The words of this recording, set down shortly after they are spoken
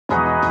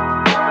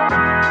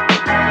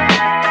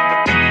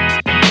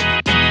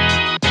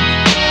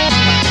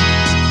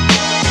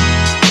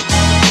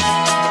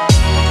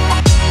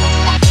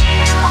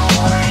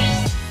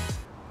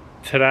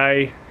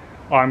today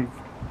I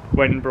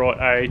went and brought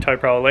a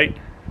Towpro Elite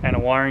and a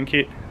wiring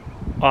kit.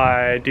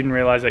 I didn't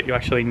realise that you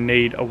actually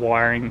need a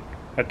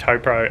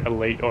Towpro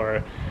Elite or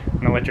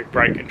an electric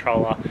brake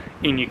controller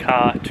in your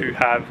car to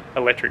have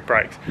electric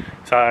brakes.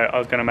 So I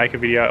was going to make a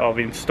video of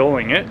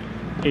installing it.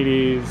 It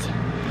is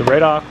the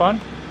Redarc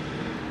one.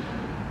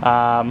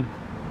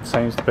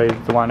 Seems to be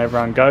the one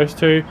everyone goes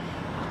to.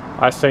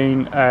 I've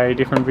seen a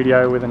different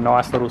video with a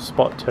nice little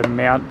spot to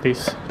mount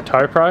this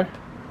Towpro.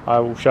 I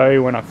will show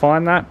you when I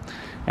find that,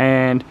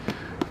 and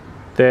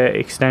the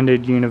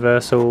extended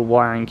universal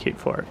wiring kit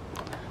for it.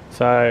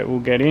 So we'll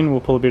get in, we'll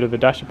pull a bit of the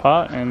dash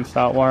apart and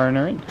start wiring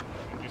her in.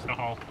 Just a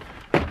hole.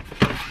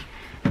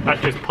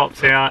 That just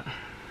pops out.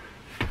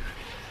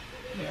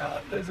 Now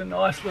there's a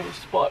nice little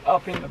spot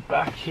up in the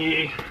back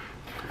here.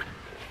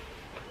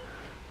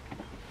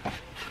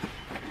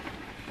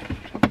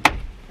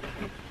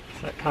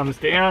 So that comes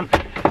down,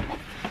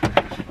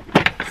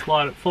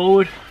 slide it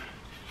forward.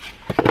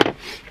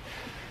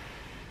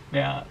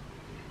 Now,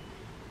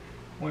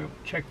 we'll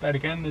check that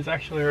again, there's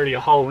actually already a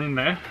hole in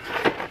there.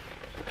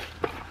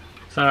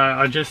 So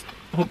I just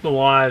hooked the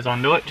wires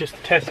onto it, just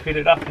to test fit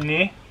it up in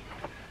there.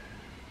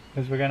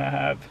 Because we're going to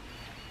have,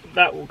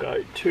 that will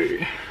go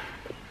to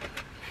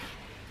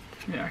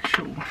the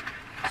actual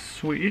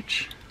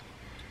switch.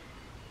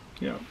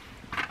 Yep,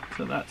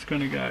 so that's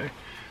going to go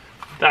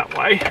that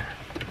way.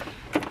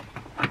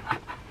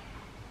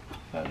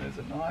 So there's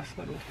a nice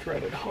little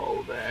threaded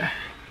hole there.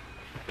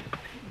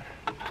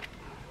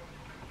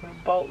 Put a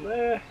bolt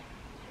there,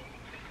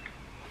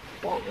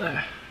 bolt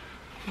there.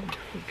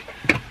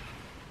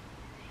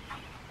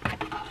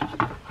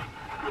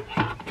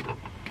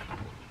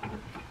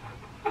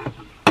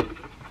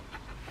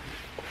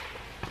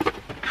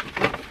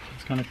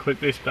 Just going to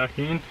clip this back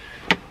in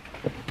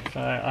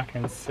so I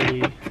can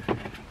see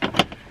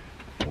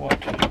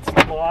what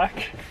it's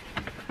like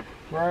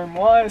room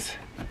wise.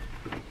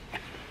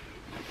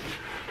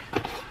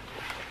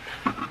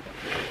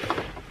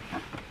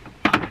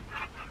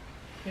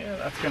 Yeah,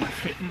 that's going to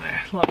fit in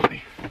there,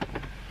 lovely.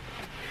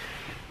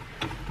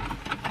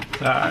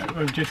 So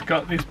we've just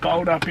got this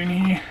bolt up in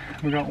here.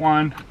 We've got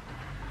one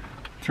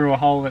through a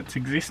hole that's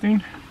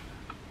existing,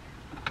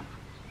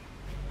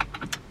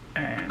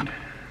 and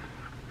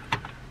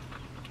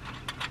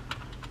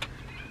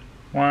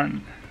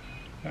one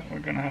that we're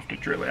going to have to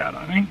drill out,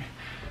 I think.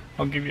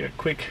 I'll give you a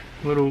quick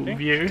little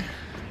view.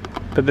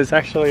 But there's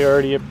actually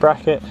already a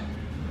bracket.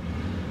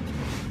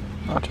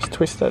 I'll just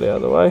twist that out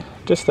of the way.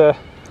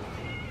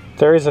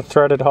 There is a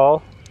threaded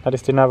hole. I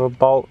just didn't have a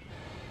bolt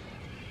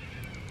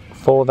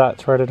for that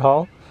threaded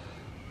hole.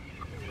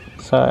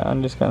 So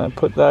I'm just going to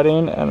put that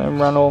in and then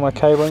run all my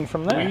cabling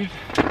from there.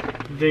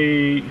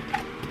 The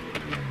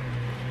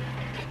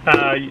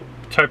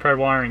Towpro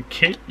wiring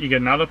kit, you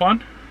get another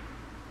one.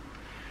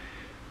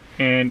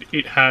 And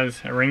it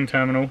has a ring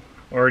terminal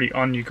already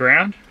on your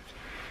ground.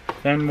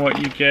 Then what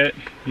you get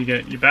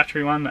your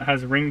battery one that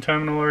has a ring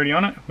terminal already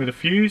on it with a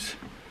fuse.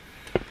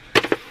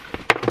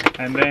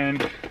 And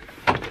then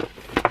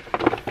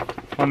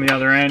on the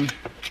other end,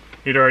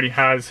 it already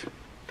has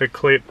the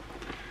clip.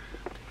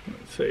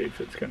 Let's see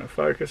if it's going to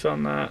focus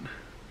on that.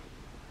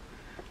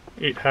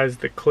 It has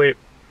the clip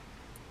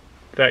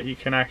that you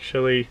can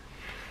actually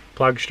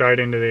plug straight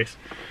into this.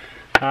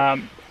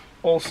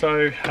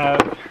 Also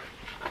have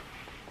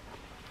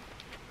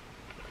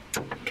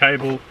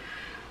cable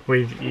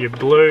with your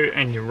blue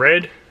and your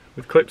red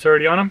with clips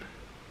already on them.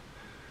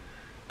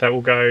 That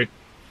will go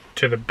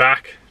to the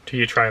back to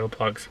your trailer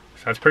plugs.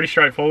 So it's pretty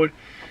straightforward.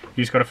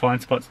 You just got to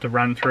find spots to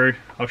run through.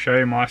 I'll show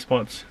you my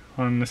spots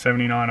on the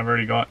 79. I've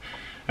already got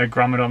a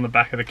grommet on the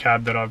back of the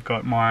cab that I've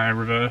got my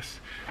reverse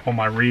or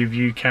my rear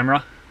view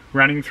camera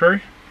running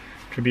through.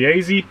 Should be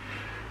easy.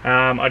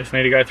 I just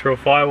need to go through a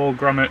firewall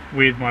grommet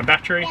with my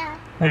battery.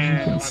 As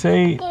you can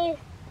see,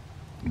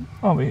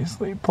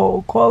 obviously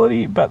poor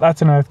quality, but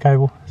that's an earth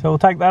cable. So we'll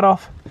take that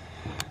off,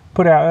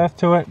 put our earth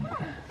to it.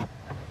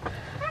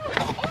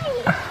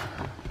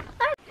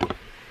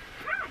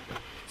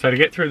 So to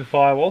get through the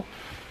firewall,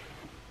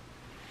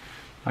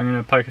 I'm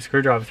going to poke a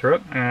screwdriver through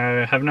it.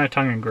 I have no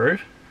tongue and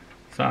groove,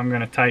 so I'm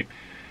going to tape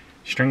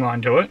string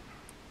line to it,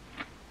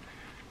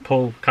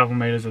 pull a couple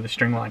meters of the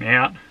string line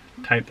out,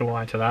 tape the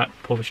wire to that,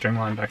 pull the string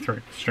line back through.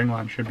 The string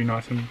line should be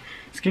nice and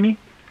skinny.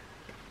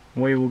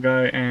 We will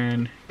go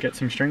and get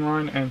some string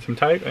line and some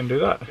tape and do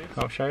that.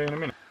 I'll show you in a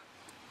minute.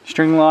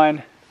 String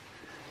line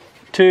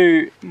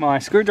to my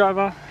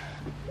screwdriver.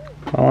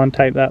 I'll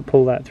untape that,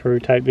 pull that through,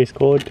 tape this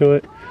cord to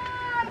it,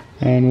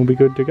 and we'll be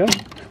good to go.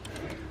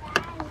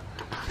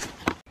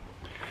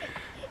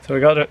 So we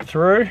got it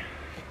through.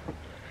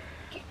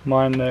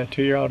 Mind the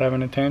 2-year-old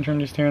having a tantrum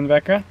just here in the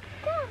background.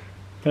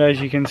 But as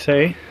you can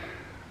see,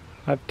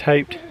 I've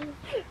taped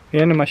the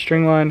end of my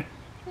string line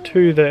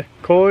to the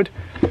cord.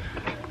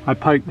 I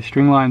poked the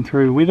string line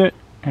through with it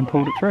and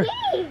pulled it through.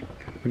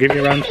 I'll give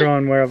you a run through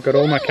on where I've got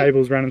all my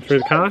cables running through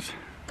the cars.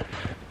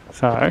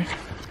 So,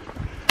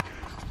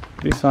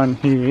 this one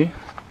here,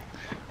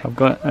 I've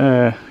got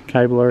a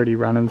cable already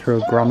running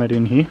through a grommet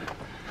in here.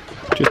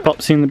 Just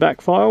pops in the back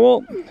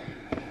firewall.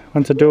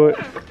 once I do it,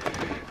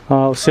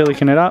 I'll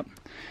silicone it up.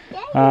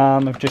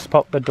 I've just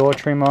popped the door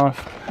trim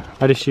off.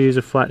 I just use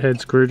a flathead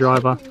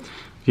screwdriver.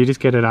 You just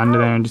get it under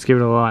there and just give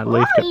it a light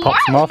lift, it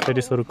pops them off. They're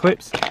just little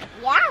clips.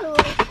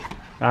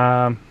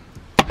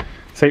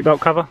 Seatbelt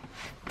cover.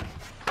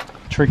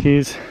 Trick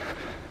is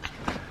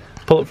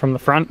pull it from the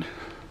front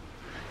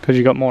because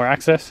you got more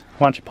access.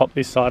 Once you pop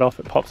this side off,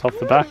 it pops off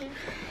the back.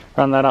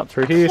 Run that up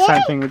through here.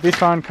 Same thing with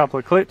this one, couple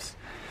of clips.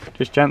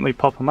 Just gently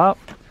pop them up.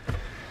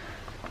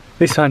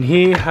 This one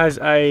here has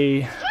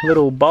a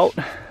little bolt,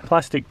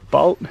 plastic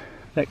bolt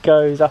that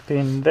goes up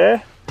in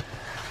there.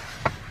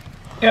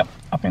 Yep,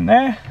 up in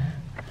there.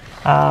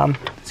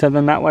 So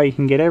then that way you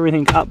can get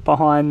everything up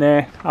behind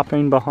there, up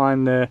in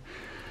behind the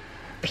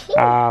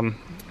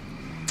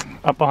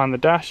up behind the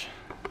dash.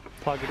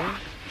 Plug it in.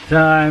 So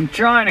I'm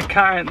trying to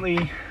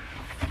currently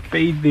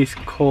feed this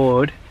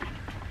cord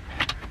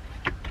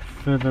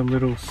for the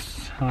little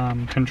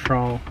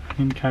control,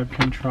 in-cab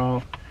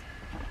control.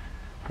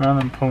 Rather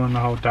than pulling the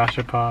whole dash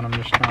apart, I'm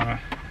just trying to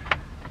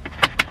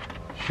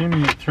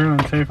shimmy it through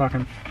and see if I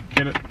can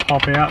get it to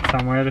pop out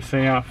somewhere to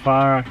see how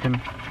far I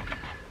can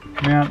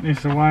mount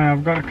this away.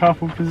 I've got a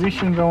couple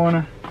positions I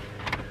want to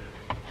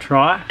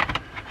try.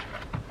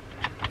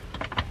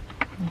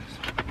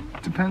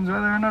 Depends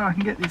whether or not I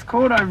can get this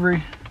cord over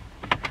here.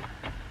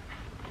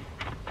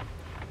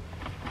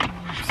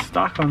 I'm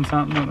stuck on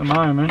something at the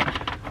moment.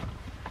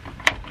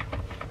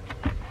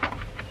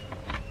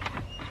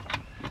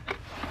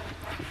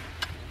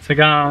 So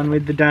going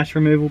with the dash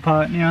removal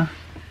part now.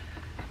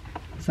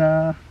 It's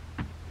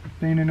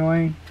been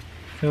annoying.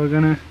 So we're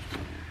gonna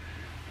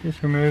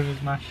just remove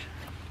as much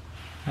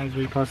as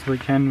we possibly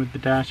can with the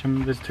dash,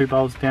 and there's 2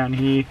 bolts down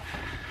here.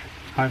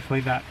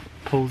 Hopefully that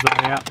pulls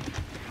that out.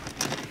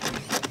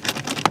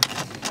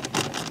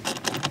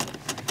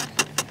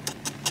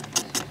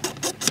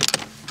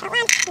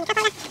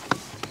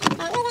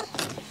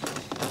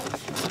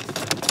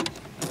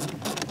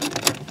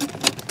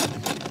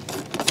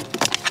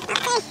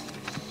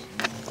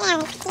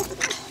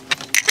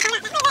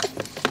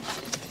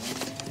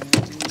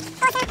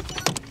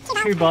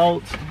 Two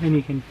bolts, and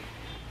you can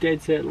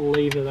dead set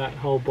lever that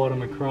whole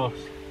bottom across,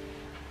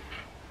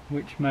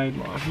 which made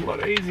life a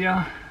lot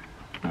easier.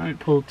 Don't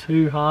pull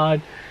too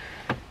hard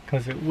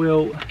because it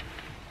will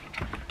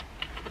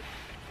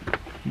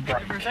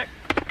break.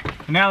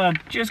 Now that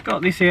I've just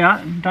got this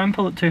out, don't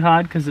pull it too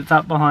hard because it's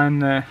up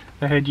behind the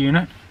head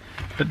unit,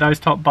 but those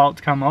top bolts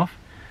come off.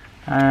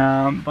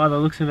 By the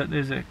looks of it,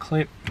 there's a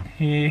clip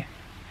here.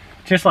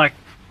 Just like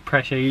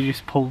pressure, you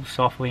just pull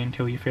softly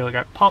until you feel it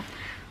go pop.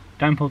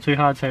 Don't pull too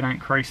hard so you don't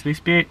crease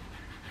this bit.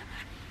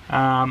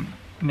 Now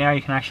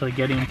you can actually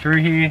get in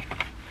through here.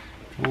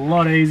 A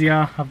lot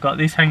easier. I've got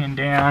this hanging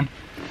down.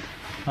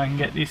 I can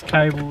get this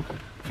cable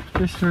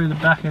just through the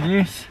back of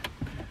this.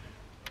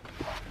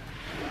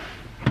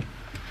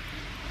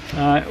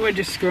 We're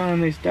just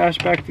screwing this dash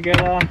back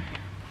together.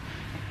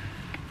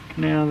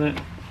 Now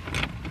that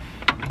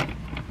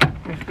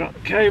we've got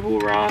the cable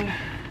run.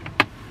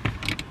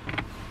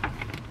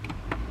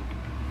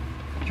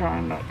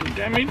 Trying not to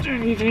damage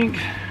anything.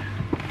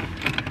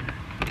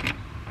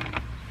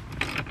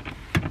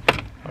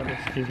 I'll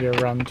just give you a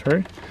run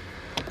through.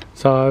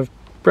 So I've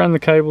run the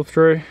cable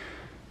through,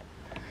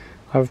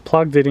 I've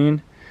plugged it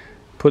in,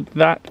 put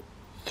that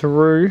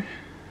through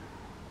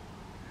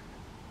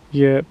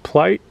your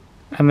plate,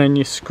 and then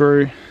you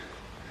screw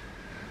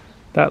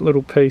that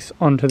little piece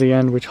onto the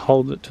end which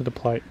holds it to the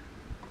plate.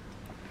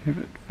 If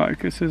it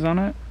focuses on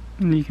it,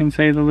 and you can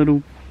see the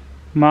little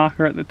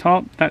marker at the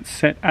top, that's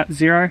set at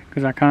 0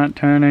 because I can't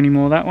turn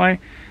anymore that way.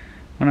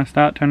 When I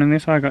start turning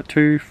this way, I got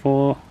 2,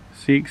 4,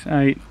 6,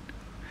 8,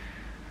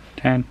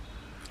 10.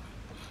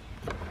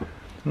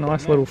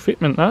 Nice little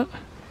fitment that.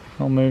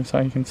 I'll move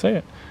so you can see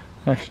it.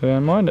 Actually, I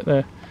don't mind it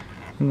there.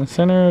 In the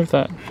centre of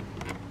that.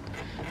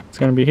 It's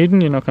going to be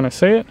hidden, you're not going to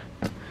see it.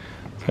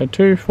 So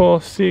 2,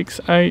 4,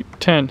 6, 8,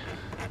 10.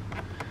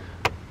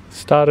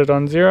 Started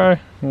on 0.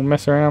 We'll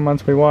mess around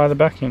once we wire the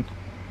back in.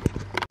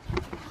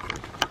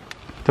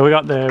 So we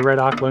got the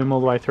Redarc loom all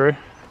the way through.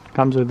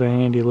 Comes with a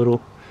handy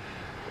little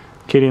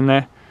kit in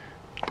there.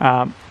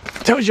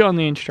 Tells you on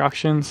the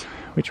instructions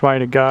which way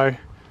to go.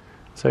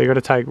 So you've got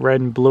to take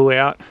red and blue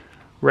out.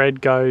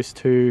 Red goes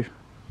to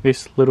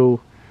this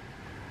little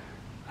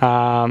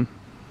joiner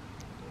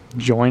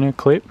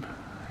clip,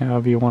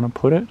 however you want to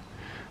put it.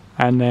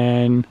 And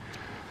then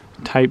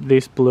tape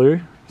this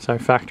blue, so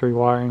factory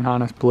wiring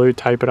harness blue,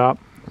 tape it up,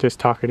 just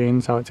tuck it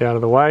in so it's out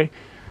of the way.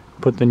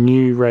 Put the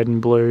new red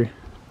and blue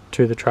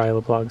to the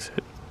trailer plugs.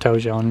 It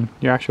tells you on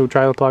your actual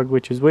trailer plug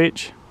which is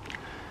which.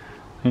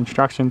 The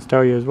instructions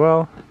tell you as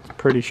well. It's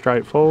pretty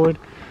straightforward.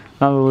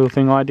 Another little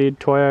thing I did,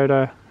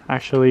 Toyota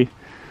actually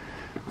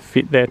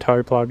fit their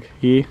toe plug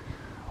here.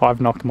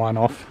 I've knocked mine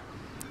off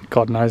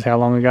God knows how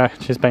long ago.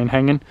 It's just been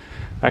hanging.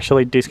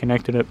 Actually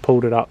disconnected it,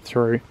 pulled it up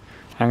through.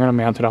 I'm going to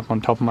mount it up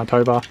on top of my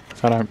tow bar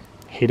so I don't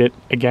hit it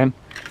again,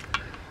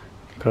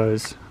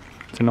 because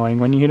it's annoying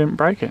when you hit it and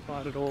break it.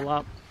 Slide it all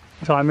up.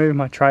 So I moved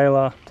my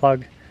trailer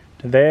plug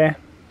to there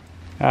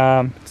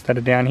instead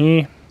of down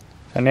here.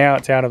 So now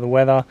it's out of the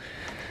weather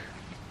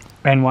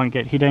and won't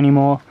get hit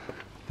anymore.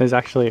 There's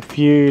actually a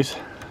fuse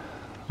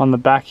on the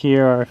back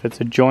here, or if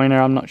it's a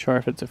joiner, I'm not sure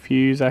if it's a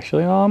fuse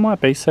actually. Oh, it might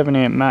be 7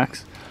 amp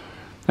max.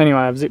 Anyway,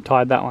 I've zip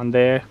tied that one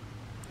there,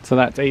 so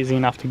that's easy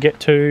enough to get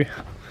to.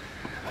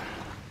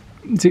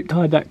 Zip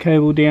tied that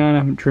cable down, I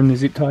haven't trimmed the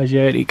zip ties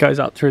yet. It goes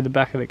up through the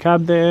back of the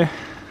cab there,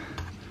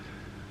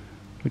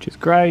 which is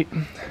great.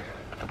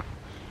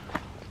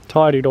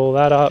 Tidied all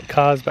that up,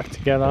 car's back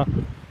together.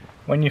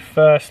 When you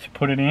first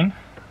put it in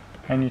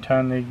and you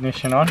turn the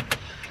ignition on,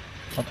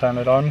 I'll turn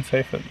it on and see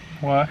if it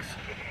works.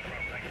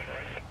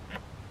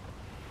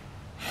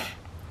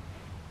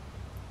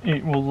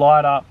 It will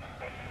light up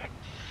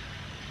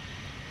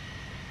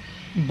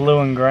blue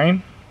and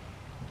green.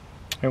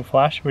 It'll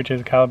flash, which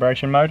is a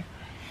calibration mode.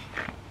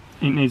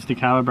 It needs to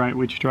calibrate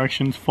which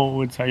direction's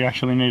forward, so you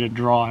actually need to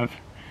drive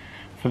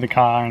for the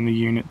car and the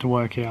unit to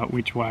work out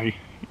which way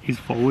is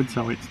forward,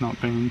 so it's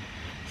not being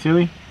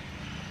silly.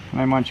 And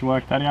then once you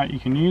work that out, you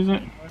can use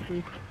it,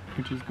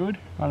 which is good.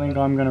 I think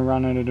I'm going to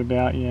run it at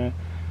about, yeah,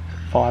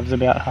 5's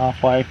about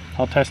halfway.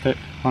 I'll test it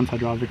once I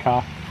drive the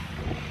car.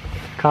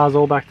 Car's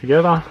all back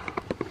together,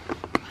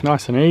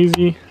 nice and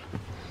easy.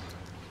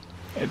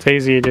 It's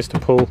easier just to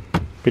pull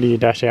a bit of your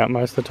dash out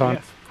most of the time.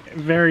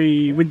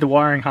 Yes. With the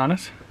wiring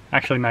harness,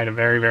 actually made it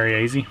very,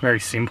 very easy, very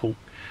simple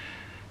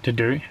to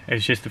do.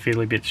 It's just the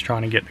fiddly bits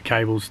trying to get the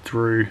cables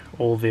through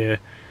all the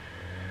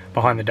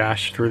behind the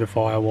dash, through the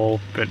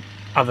firewall, but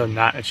other than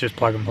that, it's just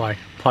plug and play.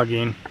 Plug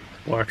in,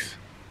 works.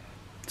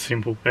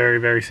 Simple, very,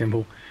 very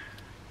simple.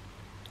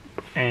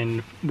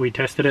 And we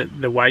tested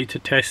it. The way to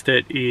test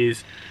it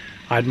is,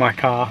 I had my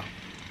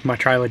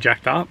trailer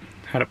jacked up,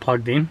 had it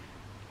plugged in,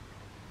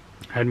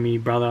 had me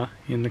brother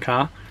in the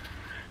car.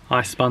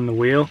 I spun the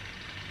wheel,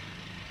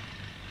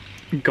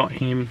 got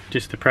him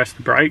just to press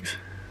the brakes.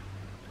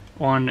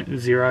 On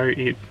 0,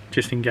 it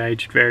just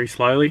engaged very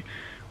slowly.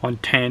 On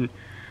 10,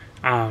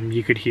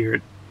 you could hear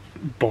it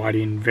bite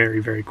in very,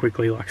 very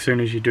quickly. Like as soon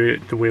as you do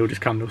it, the wheel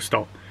just comes to a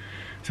stop.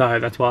 So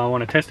that's why I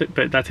want to test it,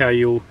 but that's how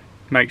you'll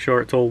make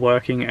sure it's all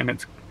working and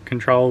it's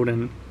controlled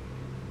and,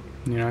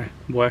 you know,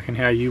 working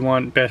how you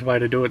want. Best way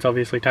to do it's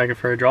obviously take it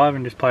for a drive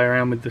and just play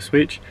around with the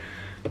switch.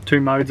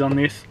 2 modes on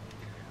this.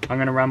 I'm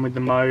going to run with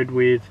the mode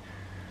with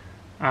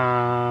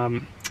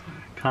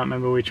can't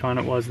remember which one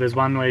it was. There's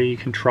one where you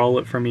control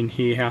it from in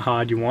here how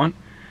hard you want,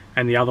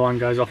 and the other one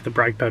goes off the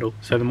brake pedal.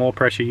 So the more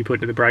pressure you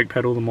put to the brake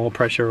pedal, the more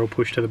pressure it will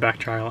push to the back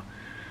trailer.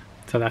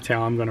 So that's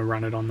how I'm going to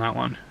run it on that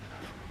one.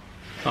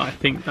 I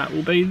think that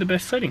will be the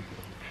best setting.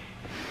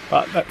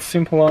 But that's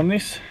simple on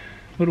this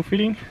little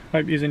fitting.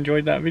 Hope you've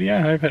enjoyed that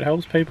video. Hope it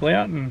helps people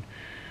out and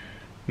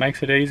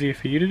makes it easier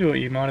for you to do it.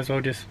 You might as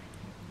well just,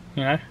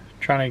 you know,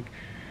 trying to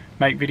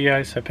make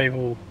videos so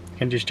people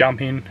can just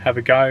jump in, have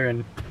a go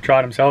and try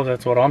it themselves.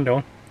 That's what I'm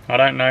doing. I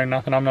don't know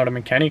nothing. I'm not a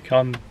mechanic.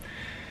 I'm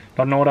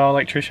not an auto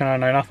electrician. I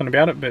know nothing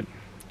about it, but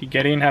you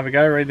get in, have a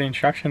go, read the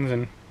instructions,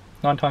 and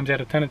 9 times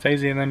out of 10 it's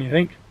easier than you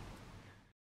think.